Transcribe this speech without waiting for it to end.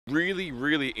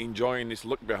Really enjoying this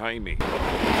look behind me.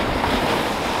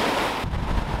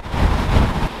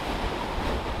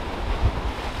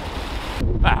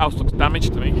 That house looks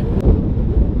damaged to me.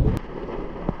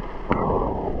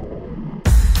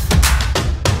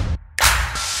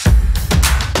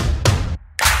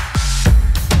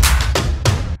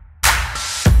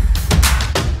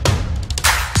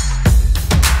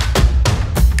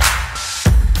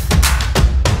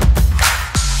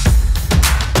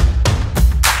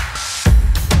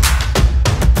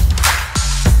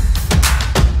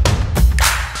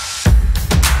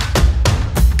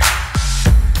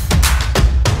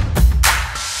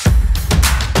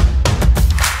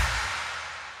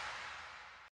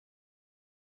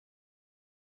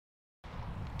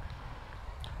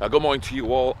 Good morning to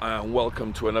you all and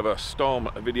welcome to another storm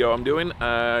video I'm doing.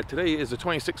 Today is the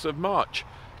 26th of March,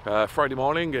 Friday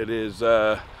morning. It is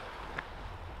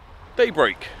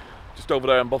daybreak just over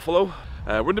there in Buffalo.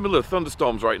 We're in the middle of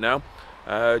thunderstorms right now.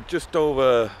 Just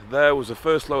over there was the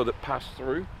first low that passed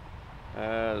through.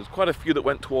 There's quite a few that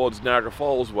went towards Niagara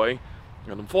Falls way,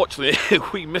 and unfortunately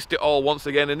we missed it all once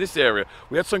again in this area.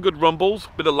 We had some good rumbles,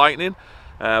 bit of lightning,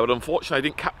 but unfortunately I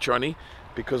didn't capture any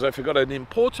because I forgot an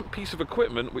important piece of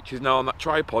equipment which is now on that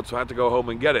tripod, so I had to go home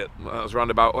and get it. That was around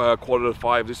about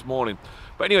 4:45 this morning.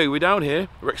 But anyway, we're down here.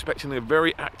 We're expecting a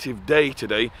very active day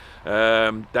today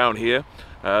down here.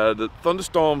 The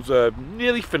thunderstorms are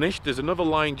nearly finished. There's another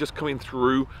line just coming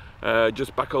through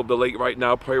just back over the lake right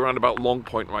now, probably around about Long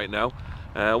Point right now.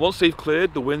 Once they've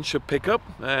cleared, the wind should pick up,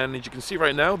 and as you can see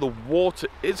right now, the water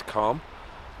is calm.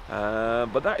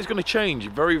 But that is going to change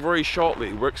very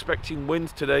shortly. We're expecting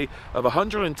winds today of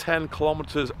 110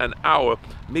 kilometers an hour,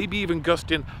 maybe even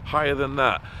gusting higher than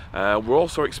that. We're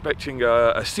also expecting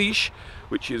a seiche,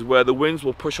 which is where the winds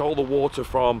will push all the water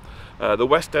from the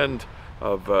west end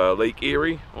of Lake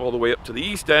Erie all the way up to the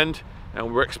east end,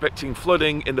 and we're expecting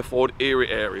flooding in the Fort Erie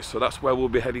area, so that's where we'll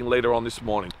be heading later on this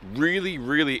morning.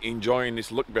 Really enjoying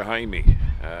this look behind me.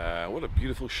 What a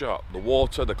beautiful shot. The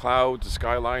water, the clouds, the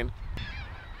skyline.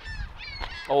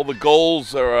 All the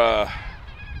gulls are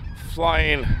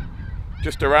flying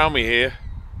just around me here.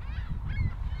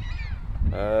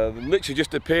 They literally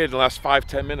just appeared in the last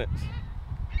 5-10 minutes.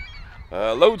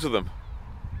 Loads of them.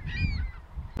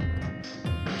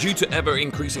 Due to ever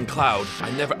increasing cloud,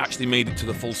 I never actually made it to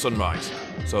the full sunrise.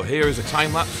 So here is a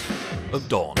time lapse of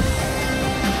dawn.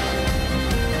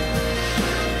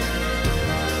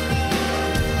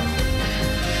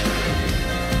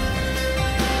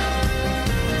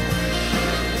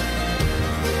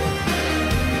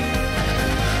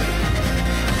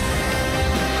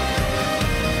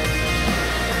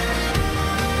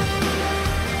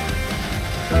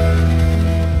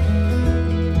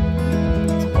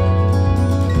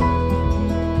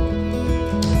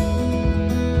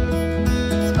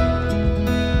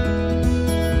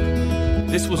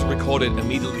 This was recorded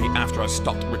immediately after I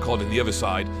stopped recording the other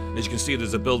side. As you can see,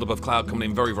 there's a buildup of cloud coming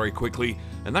in very quickly,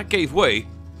 and that gave way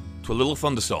to a little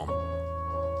thunderstorm.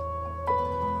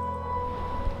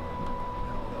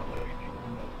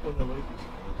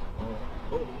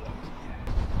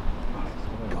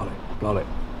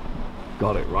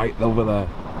 Got it right over there.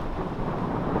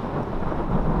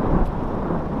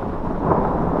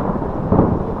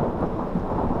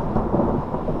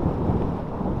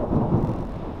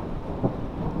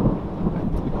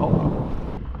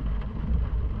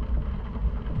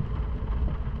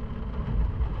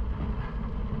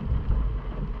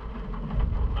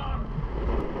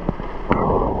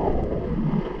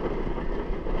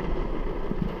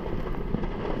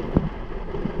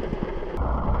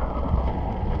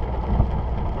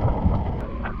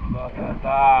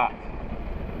 That.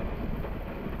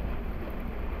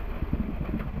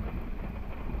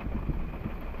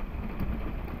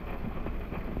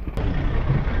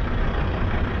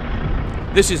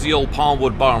 This is the old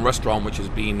Palmwood Bar and Restaurant, which has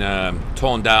been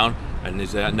torn down and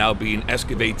is now being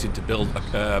excavated to build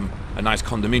a nice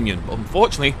condominium. But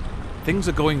unfortunately, things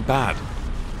are going bad.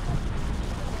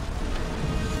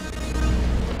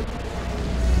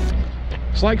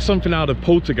 It's like something out of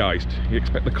Poltergeist. You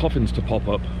expect the coffins to pop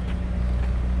up.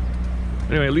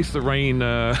 Anyway, at least the rain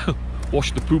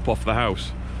washed the poop off the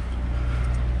house.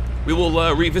 We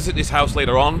will revisit this house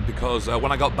later on because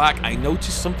when I got back, I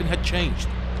noticed something had changed.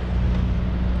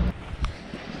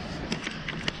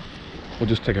 We'll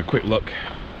just take a quick look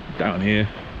down here.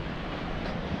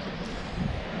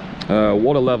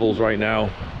 Water levels right now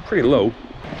pretty low.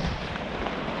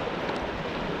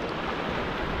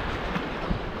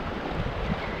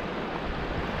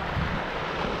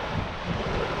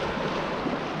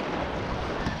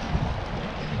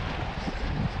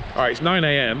 All right, it's 9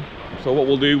 AM, So what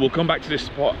we'll do, we'll come back to this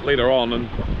spot later on and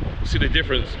see the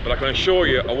difference, but I can assure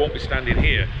you I won't be standing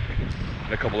here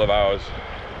in a couple of hours.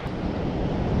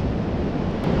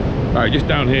 Alright, just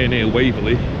down here near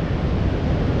Waverley,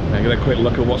 and get a quick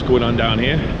look at what's going on down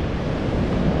here.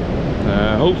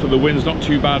 Hopefully the wind's not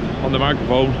too bad on the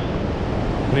microphone.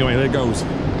 Anyway, there it goes.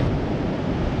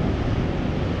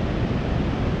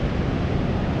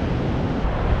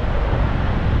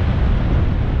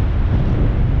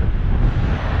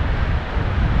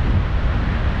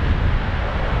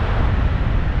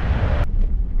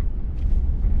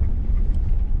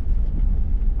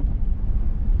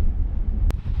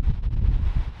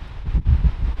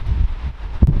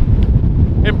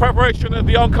 In preparation of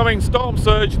the oncoming storm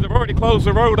surge, they've already closed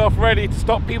the road off ready to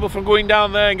stop people from going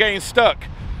down there and getting stuck.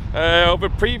 Over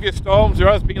previous storms, there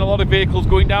has been a lot of vehicles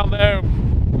going down there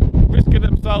and risking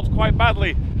themselves quite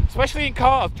badly, especially in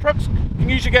cars. Trucks can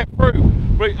usually get through,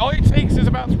 but all it takes is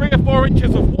about 3 or 4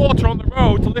 inches of water on the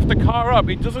road to lift a car up.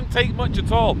 It doesn't take much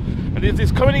at all, and as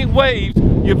it's coming in waves,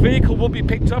 your vehicle will be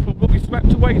picked up and will be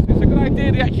swept away. So it's a good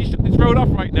idea to actually shut this road off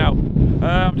right now.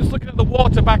 I'm just looking at the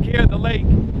water back here at the lake,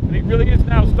 and it really is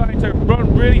now starting to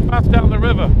run really fast down the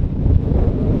river.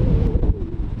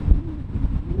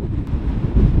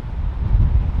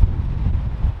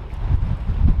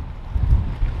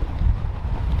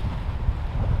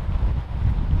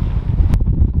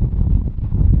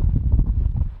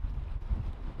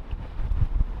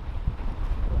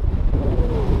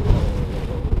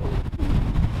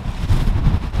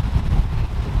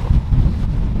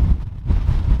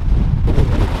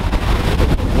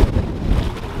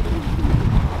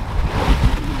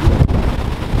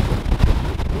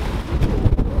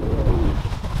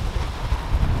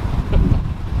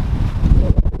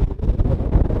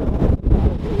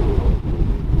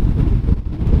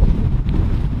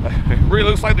 Really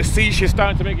looks like the sea's just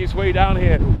starting to make its way down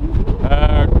here.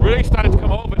 Really starting to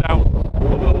come over now,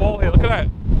 over the wall here. Look at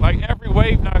that. Like every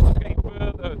wave now is just getting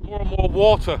further, more and more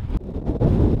water.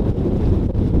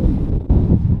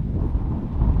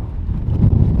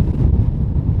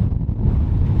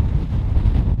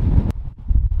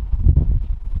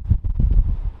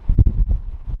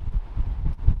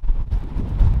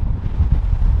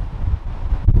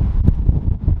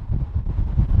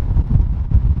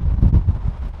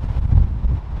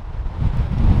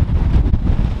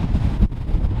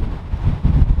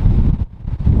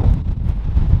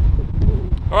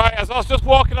 Alright, as I was just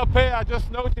walking up here, I just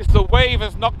noticed the wave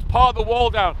has knocked part of the wall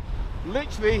down.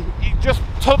 Literally, it just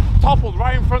toppled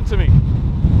right in front of me.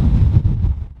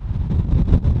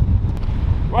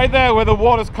 Right there where the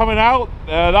water's coming out,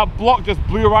 that block just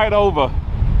blew right over.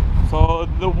 So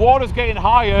the water's getting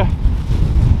higher.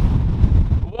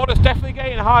 The water's definitely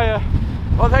getting higher.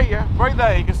 Oh, there you go. Right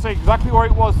there, you can see exactly where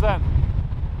it was then.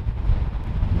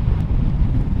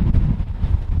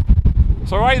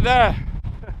 So right there,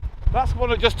 that's one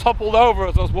that just toppled over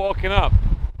as I was walking up.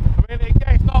 I mean,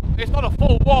 it's not a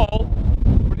full wall,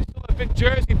 but it's still a big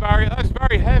Jersey barrier. That's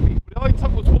very heavy, but it only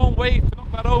took was one wave to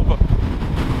knock that over.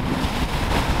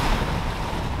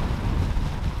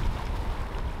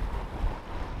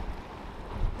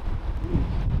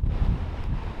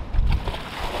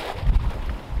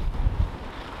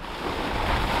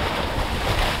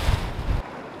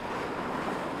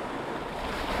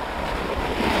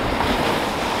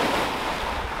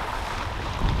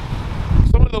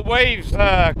 The waves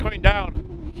coming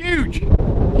down, huge,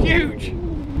 huge.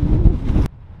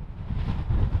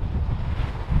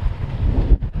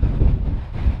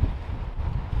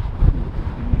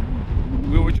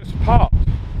 We were just parked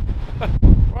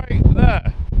right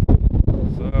there,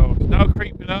 so it's now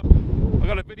creeping up. I've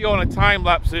got a video on a time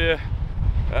lapse here,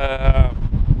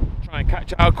 try and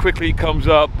catch how quickly it comes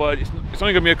up, but it's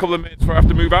only going to be a couple of minutes before I have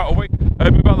to move out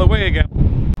of the way again.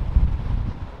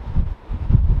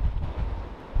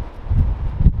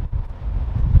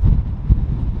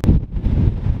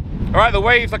 Alright, the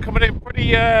waves are coming in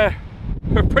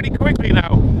pretty quickly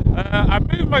now. I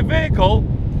moved my vehicle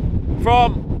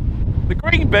from the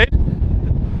green bin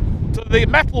to the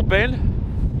metal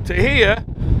bin to here,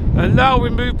 and now we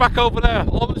move back over there,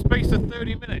 all in the space of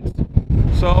 30 minutes.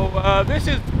 So this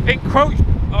is encroached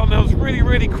on us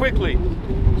really quickly.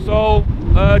 So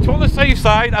to on the safe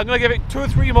side, I'm going to give it 2 or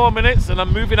 3 more minutes and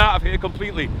I'm moving out of here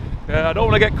completely. I don't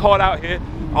want to get caught out here.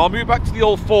 I'll move back to the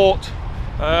old fort.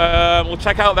 We'll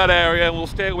check out that area and we'll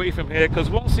stay away from here, because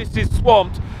once this is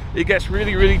swamped, it gets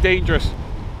really dangerous.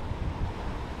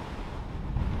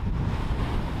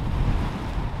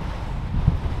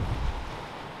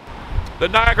 The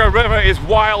Niagara River is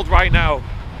wild right now,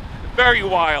 very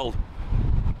wild.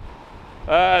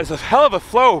 There's a hell of a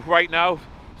flow right now,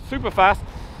 super fast.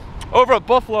 over at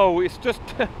Buffalo, it's just,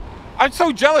 I'm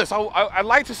so jealous. I'd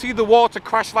like to see the water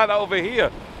crash like that over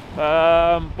here.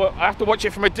 But I have to watch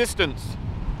it from a distance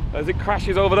as it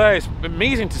crashes over there. It's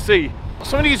amazing to see.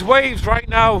 Some of these waves right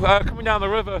now coming down the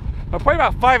river are probably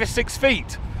about 5 or 6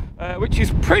 feet, which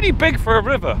is pretty big for a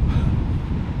river.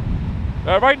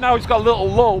 Right now it's got a little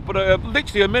lull, but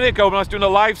literally a minute ago when I was doing a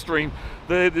live stream,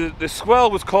 the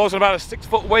swell was causing about a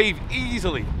 6-foot wave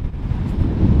easily.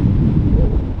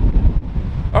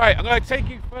 Alright, I'm going to take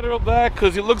you further up there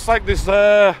because it looks like there's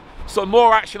some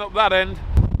more action up that end.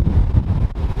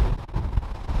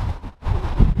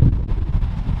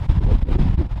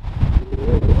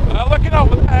 Looking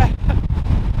over there,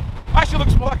 actually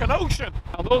looks more like an ocean.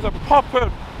 Now those are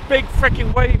proper big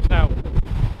freaking waves now.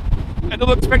 And they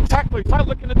look spectacular. It's like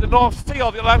looking at the North Sea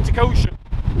or the Atlantic Ocean.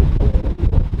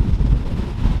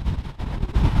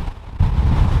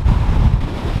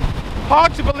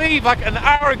 Hard to believe, like an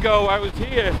hour ago I was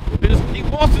here. It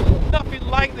wasn't nothing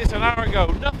like this an hour ago.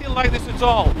 Nothing like this at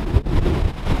all.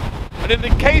 And in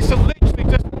the case of literally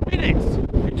just minutes,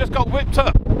 it just got whipped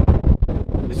up.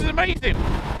 This is amazing.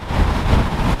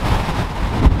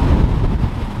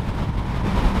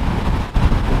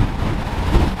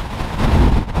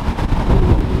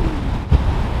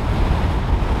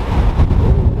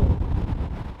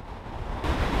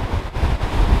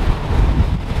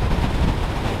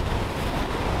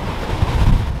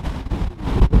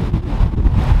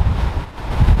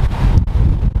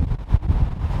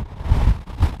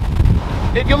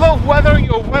 If you love weather,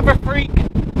 you're a weather freak,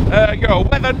 you're a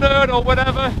weather nerd or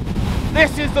whatever,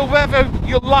 this is the weather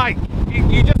you like.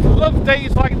 You just love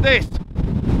days like this.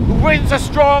 The winds are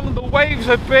strong, the waves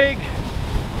are big,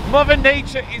 Mother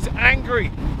Nature is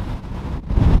angry.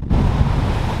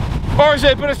 Or is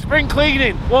it a bit of spring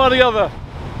cleaning? One or the other.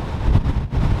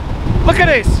 Look at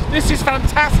this is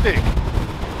fantastic.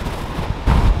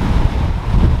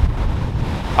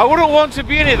 I wouldn't want to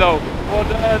be in it though, but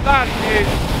that is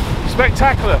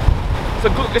spectacular.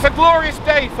 It's a glorious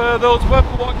day for those weather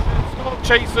watchers, storm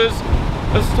chasers,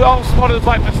 and storm spotters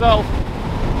like myself.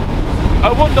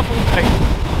 A wonderful day.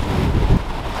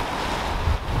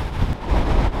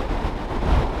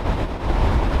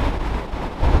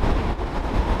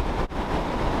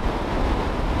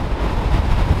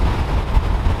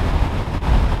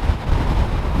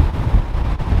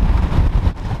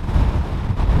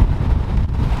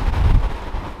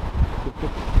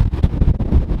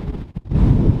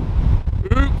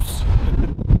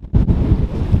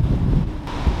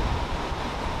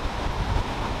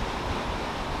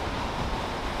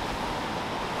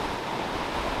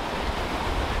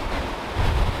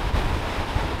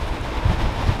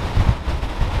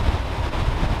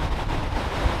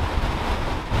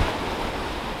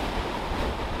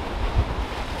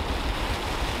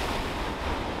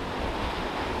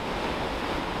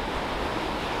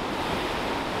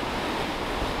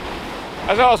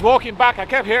 As I was walking back, I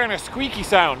kept hearing a squeaky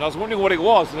sound. I was wondering what it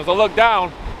was, and as I looked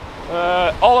down,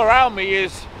 all around me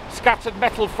is scattered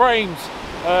metal frames,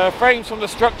 frames from the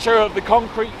structure of the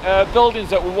concrete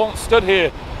buildings that were once stood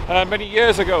here many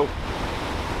years ago.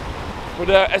 But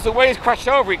as the waves crash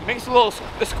over, it makes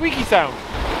a squeaky sound.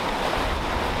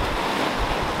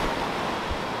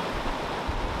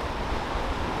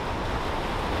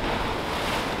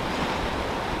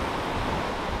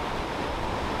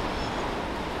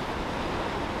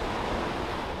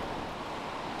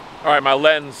 Alright, my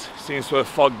lens seems to have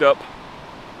fogged up.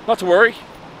 Not to worry.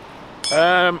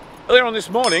 Earlier on this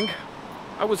morning,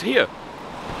 I was here.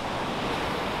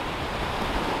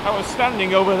 I was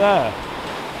standing over there.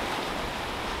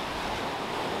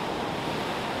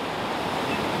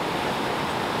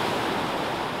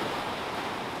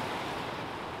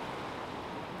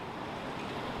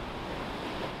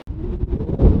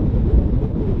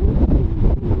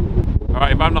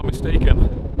 Alright, if I'm not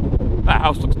mistaken, that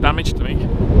house looks damaged to me.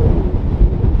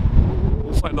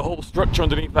 Looks like the whole structure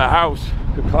underneath that house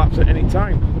could collapse at any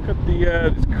time. Look at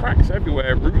there's cracks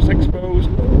everywhere, roots exposed.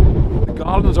 The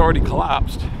garden's already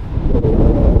collapsed.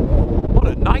 What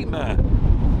a nightmare.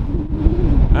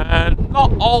 And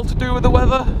not all to do with the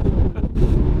weather.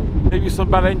 Maybe some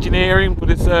bad engineering, but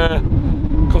it's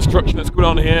construction that's going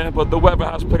on here, but the weather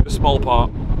has played a small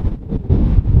part.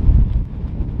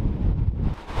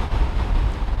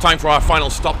 Time for our final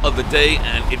stop of the day,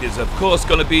 and it is of course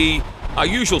going to be our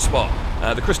usual spot,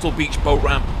 the Crystal Beach boat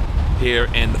ramp here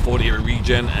in the Lake Erie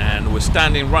region, and we're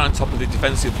standing right on top of the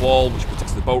defensive wall which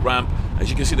protects the boat ramp. As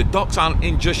you can see, the docks aren't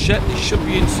in just yet, they should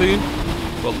be in soon,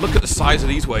 but look at the size of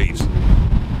these waves.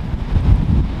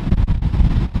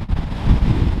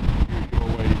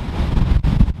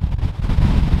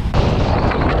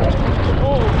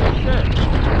 Oh shit!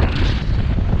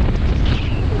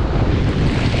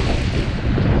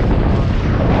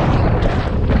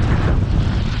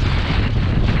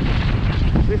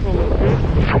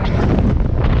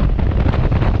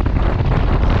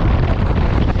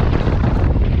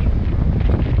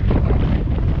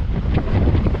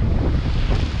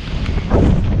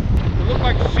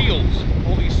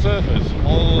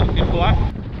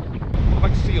 that.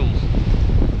 Like seals.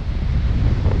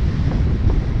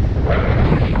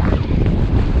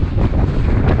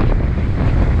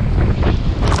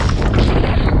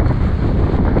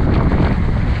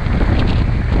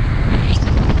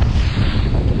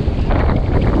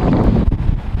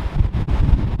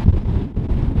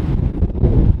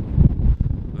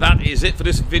 That is it for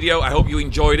this video. I hope you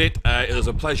enjoyed it. It was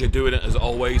a pleasure doing it as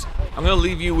always. I'm going to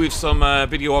leave you with some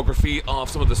videography of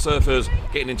some of the surfers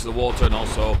getting into the water, and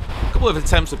also a couple of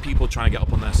attempts of people trying to get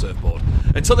up on their surfboard.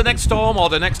 Until the next storm or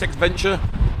the next adventure,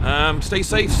 stay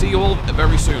safe. See you all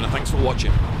very soon, and thanks for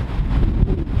watching.